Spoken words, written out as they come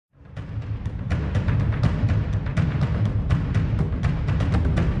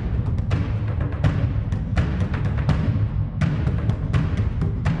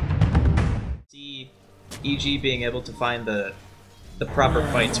EG being able to find the proper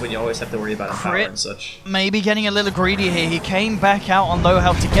fights when you always have to worry about power and such. Maybe getting a little greedy here. He came back out on low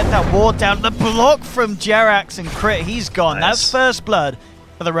health to get that ward down. The block from Jerax and Crit, he's gone. Nice. That's first blood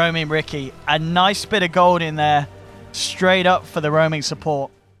for the roaming Ricky. A nice bit of gold in there, straight up for the roaming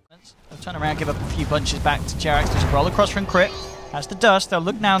support. They'll turn around, give up a few bunches back to Jerax. Just roll across from Crit. Has the dust. They'll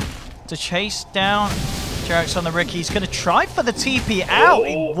look now to chase down Jerax on the Ricky. He's going to try for the TP out.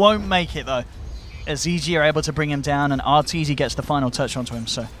 He won't make it though, as EG are able to bring him down, and Arteezy gets the final touch onto him.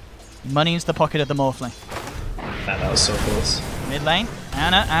 So money into the pocket of the Morphling. Man, that was so close. Mid lane,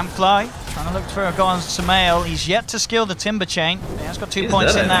 Ana and Fly trying to look for a go on SumaiL. He's yet to skill the Timber Chain. He has got 2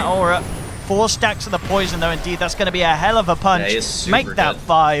 points in that aura. 4 stacks of the poison though. Indeed, that's going to be a hell of a punch. Yeah, make that dead.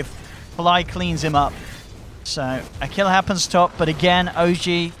 5. Fly cleans him up. So a kill happens top, but again,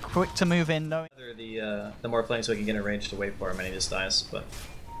 OG quick to move in. No. The Morphling so we can get a range to wait for him and he just dies. But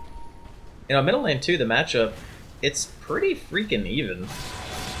you know, middle lane too, the matchup, it's pretty freaking even.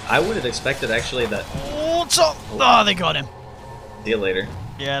 I would have expected actually that. Oh, they got him. See you later.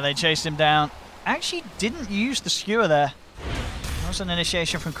 Yeah, they chased him down. Actually, didn't use the skewer there. That was an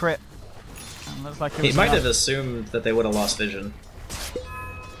initiation from Crit. Looks like it was he might have assumed that they would have lost vision.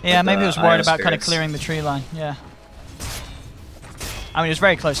 Yeah, maybe he was worried about spirits. kind of clearing the tree line. Yeah. I mean, it was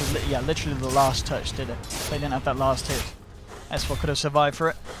very close. It was yeah, literally the last touch did it. They didn't have that last hit. S4 could have survived for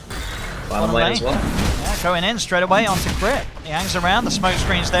it. Bottom lane as well. Yeah, going in straight away onto Crit. He hangs around, the smoke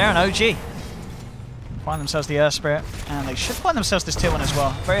screen's there, and OG find themselves the Earth Spirit, and they should find themselves this tier 1 as well.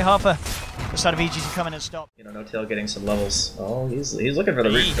 Very hard for the side of EG to come in and stop. You know, No-Tail getting some levels. Oh, he's looking for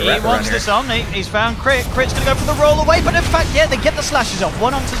the He wrap wants this Omni. He's found Crit. Crit's going to go for the roll away, but in fact, yeah, they get the slashes off.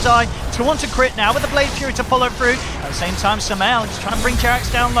 1 onto Zai, 2 onto Crit now with the Blade Fury to follow through. At the same time, SumaiL just trying to bring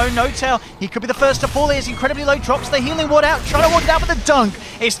Jerax down low. No-Tail, he could be the first to fall. He is incredibly low, drops the healing ward out, trying to walk it out with a dunk.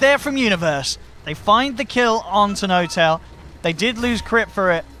 It's there from Universe. They find the kill onto No-Tail. They did lose Crit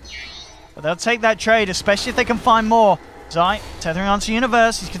for it, but they'll take that trade, especially if they can find more. Zai tethering onto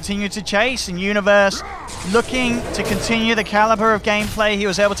Universe. He's continued to chase, and Universe looking to continue the caliber of gameplay he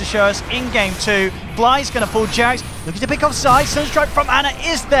was able to show us in Game 2. Fly's going to pull Jerax, looking to pick off Zai. Sunstrike from Ana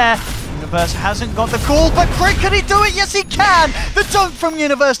is there. Universe hasn't got the call, but Crit, can he do it? Yes, he can! The dunk from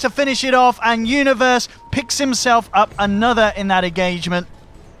Universe to finish it off, and Universe picks himself up another in that engagement.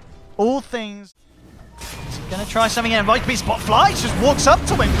 All things. He's going to try something in. Right to be spot. Fly just walks up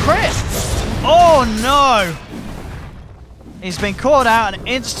to him. Crit! Oh no! He's been caught out, and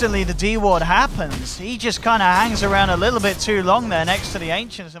instantly the D-ward happens. He just kind of hangs around a little bit too long there next to the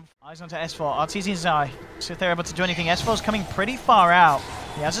Ancients. Eyes onto S4. Arteezy and Zai. See if they're able to do anything. S4's coming pretty far out.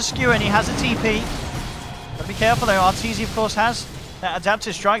 He has a skewer and he has a TP. Gotta be careful though. Arteezy, of course, has that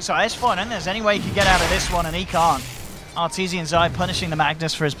adaptive strike. So S4, and there's any way he can get out of this one, and he can't. Arteezy and Zai punishing the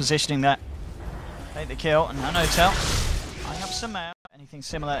Magnus for his positioning there. Take the kill, and No-Tail eyeing up SumaiL. Anything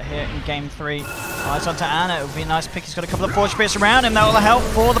similar here in Game 3. Eyes onto Ana. It would be a nice pick. He's got a couple of Forge Spirits around him. That will help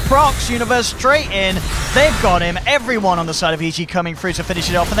for the procs. Universe straight in. They've got him. Everyone on the side of EG coming through to finish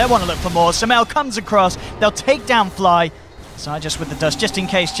it off, and they want to look for more. SumaiL comes across. They'll take down Fly. Zai just with the dust, just in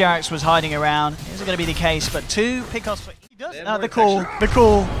case Jerax was hiding around. Isn't going to be the case, but 2 pickoffs for... He does. The cool. The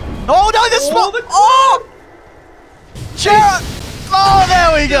cool. Oh no, the spot! Oh! Jerax! Oh,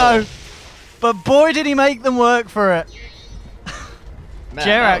 there we go. But boy, did he make them work for it. Man,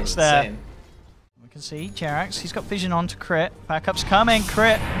 Jerax there. insane. We can see Jerax. He's got vision on to Crit. Backup's coming.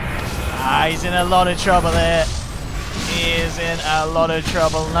 Crit. He's in a lot of trouble there. He is in a lot of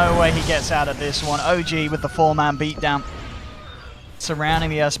trouble. No way he gets out of this one. OG with the 4-man beatdown. Surrounding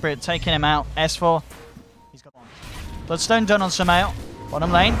the Earth Spirit, taking him out. S4. He's got one. Bloodstone done on SumaiL.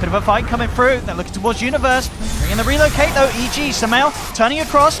 Bottom lane, bit of a fight coming through. They're looking towards Universe. Bringing the relocate though. EG, SumaiL turning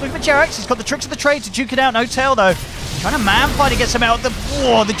across. Looking for Jerax. He's got the tricks of the trade to duke it out. No-Tail though. Trying to man fight to get SumaiL.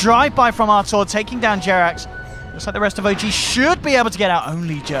 The drive-by from Artur taking down Jerax. Looks like the rest of OG should be able to get out.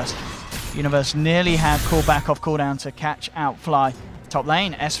 Only just. Universe nearly had call back off cooldown to catch out Fly. Top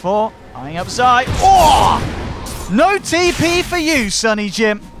lane, S4 eyeing up Zai. Oh! No TP for you, Sonny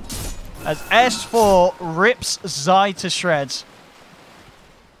Jim. As S4 rips Zai to shreds.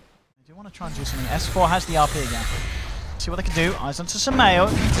 I want to try and do something. S4 has the RP again. See what they can do. Eyes onto SumaiL.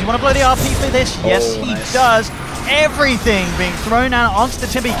 Does he want to blow the RP for this? Yes, he does. Everything being thrown out onto the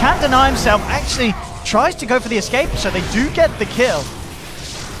Timber. He can't deny himself. Actually tries to go for the escape, so they do get the kill.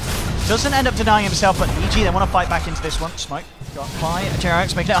 Doesn't end up denying himself, but EG, they want to fight back into this one. Smoke got by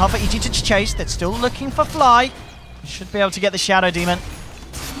Jerax, making it hard for EG to chase. They're still looking for Fly. Should be able to get the Shadow Demon.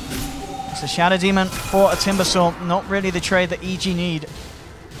 It's a Shadow Demon for a Timbersaw. Not really the trade that EG need.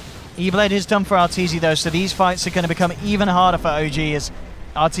 E-Blade is done for Arteezy though, so these fights are going to become even harder for OG as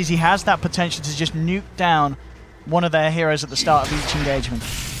Arteezy has that potential to just nuke down one of their heroes at the start of each engagement.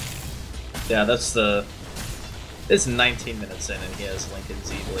 Yeah, that's the... It's 19 minutes in and he has Lincoln's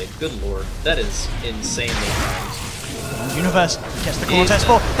Z-Blade. Good lord, that is insanely timed. Universe gets the call test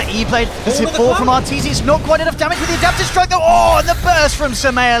for the E-Blade. The tip 4 from Arteezy. It's not quite enough damage with the adaptive strike though. Oh, and the burst from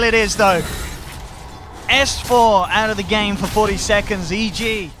SumaiL it is though. S4 out of the game for 40 seconds.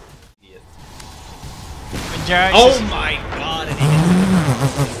 EG. Oh my god, and he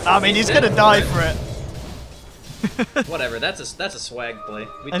I mean, he's going to die for it. Whatever, that's a swag play.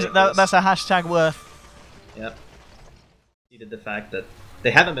 That's a hashtag worth. Yep. He did the fact that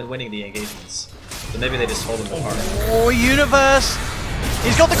they haven't been winning the engagements, so maybe they just hold them apart. Oh, Universe!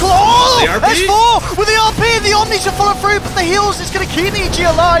 He's got the claw. Oh! S4 with the RP! The Omni should follow through, but the heals is going to keep the EG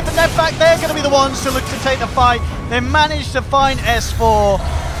alive, and in fact, they're going to be the ones to look to take the fight. They managed to find S4.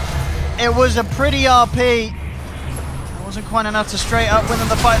 It was a pretty RP. Wasn't quite enough to straight up win them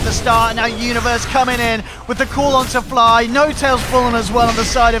the fight at the start. Now Universe coming in with the call on to fly. No tails falling as well on the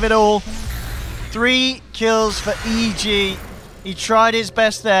side of it all. 3 kills for EG. He tried his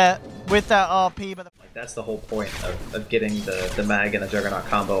best there with that RP, but that's the whole point of getting the mag and the Juggernaut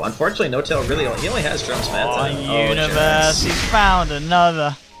combo. Unfortunately, No Tail really he only has Drums Mad. Universe, he's found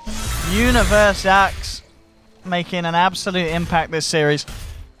another. Universe Axe making an absolute impact this series.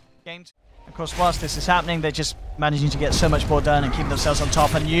 Game 2. Of course, whilst this is happening, they're just managing to get so much more done and keep themselves on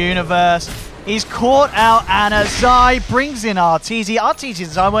top. And Universe, he's caught out Ana. Zai brings in Arteezy. Arteezy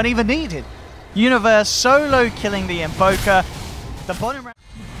and Zai weren't even needed. Universe solo killing the Invoker. The bottom round.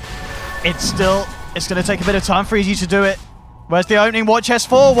 It's going to take a bit of time for EG to do it. Where's the opening? Watch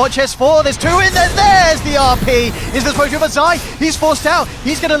S4, watch S4. There's 2 in there. There's the RP. Is the supposed to be Zai? He's forced out.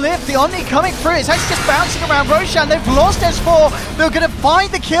 He's going to live. The Omni coming through. It's actually just bouncing around Roshan. They've lost S4. They're going to find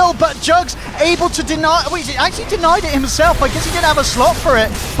the kill, but Jugs able to deny. Wait, he actually denied it himself. I guess he didn't have a slot for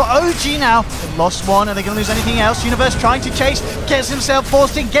it. But OG now, they've lost one. Are they going to lose anything else? Universe trying to chase. Gets himself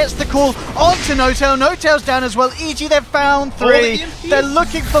forced in. Gets the call onto No Tail. No Tail's down as well. EG, they've found 3. They're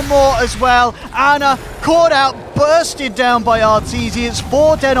looking for more as well. Ana caught out. Bursted down by Arteezy. It's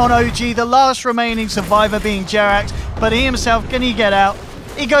 4 dead on OG, the last remaining survivor being Jerax, but he himself, can he get out?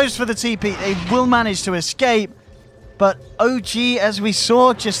 He goes for the TP. They will manage to escape, but OG, as we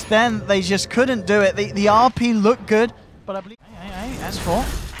saw just then, they just couldn't do it. The RP looked good, but I believe... Hey, S4.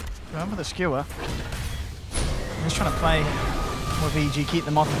 Going for the skewer. He's trying to play with EG, keep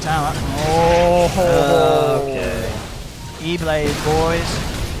them off the tower. Oh, okay. E-Blade,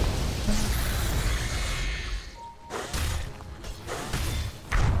 boys.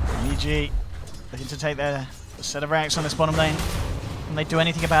 EG looking to take their set of ranks on this bottom lane. Can they do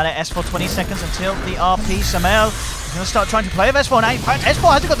anything about it? S4 20 seconds until the RP. SumaiL is going to start trying to play with S4 now. In fact,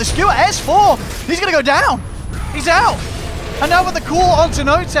 S4 hasn't got the skewer. S4! He's going to go down! He's out! And now with the call onto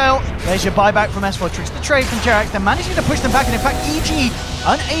No Tail, there's your buyback from S4. Tricks the trade from Jerax. They're managing to push them back, and in fact, EG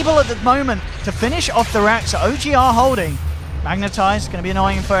unable at the moment to finish off the racks. So OG are holding. Magnetized, going to be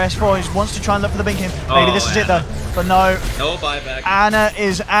annoying for S4. He wants to try and look for the big him. Maybe this is it though, but no. No buyback. Ana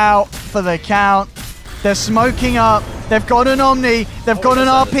is out for the count. They're smoking up. They've got an Omni. They've got an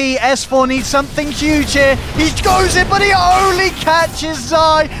RP. S4 needs something huge here. He goes in, but he only catches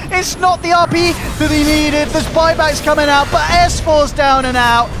Zai. It's not the RP that he needed. There's buybacks coming out, but S4's down and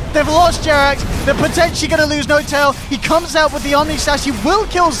out. They've lost Jerax. They're potentially going to lose No Tail. He comes out with the Omni Slash. He will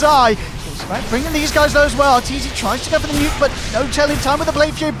kill Zai. Right, bringing these guys low as well. Arteezy tries to go for the nuke, but No Tail in time with the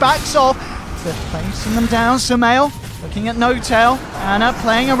Blade Fury backs off. They're facing them down. SumaiL looking at No Tail. Ana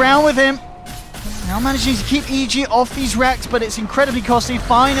playing around with him. Now managing to keep EG off these racks, but it's incredibly costly.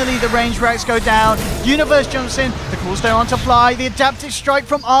 Finally, the range racks go down. Universe jumps in. The call's there on to fly. The adaptive strike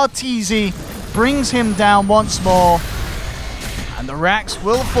from Arteezy brings him down once more. And the racks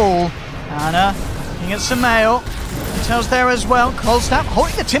will fall. Ana looking at SumaiL. Tails there as well. Cold snap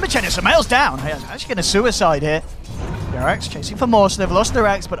holding the Timber Chain. SumaiL's down. He's actually going to suicide here. Jerax chasing for more, so they've lost their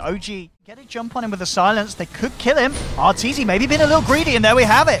X, but OG get a jump on him with the silence. They could kill him. Arteezy maybe being a little greedy, and there we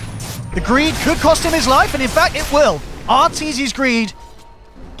have it. The greed could cost him his life, and in fact it will. Arteezy's greed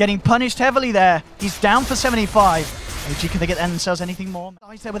getting punished heavily there. He's down for 75. OG, can they get themselves anything more?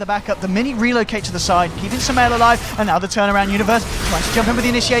 He's there with a backup. The mini relocate to the side, keeping SumaiL alive, and now the turnaround. Universe trying to jump in with the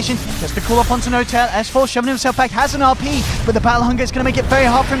initiation. Just the call up onto No Tail. S4 shoving himself back, has an RP, but the battle hunger is going to make it very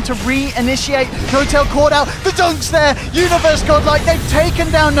hard for him to re-initiate. No Tail caught out. The dunk's there. Universe Godlike. They've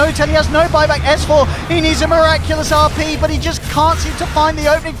taken down No Tail. He has no buyback. S4, he needs a miraculous RP, but he just can't seem to find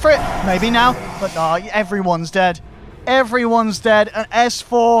the opening for it. Maybe now, but no, everyone's dead. Everyone's dead, and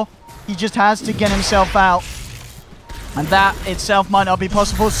S4, he just has to get himself out. And that itself might not be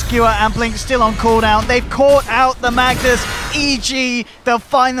possible. Skewer and Blink still on cooldown. They've caught out the Magnus. EG, they'll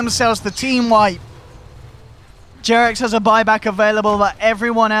find themselves the team wipe. Jerex has a buyback available, but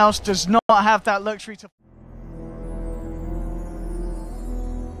everyone else does not have that luxury to...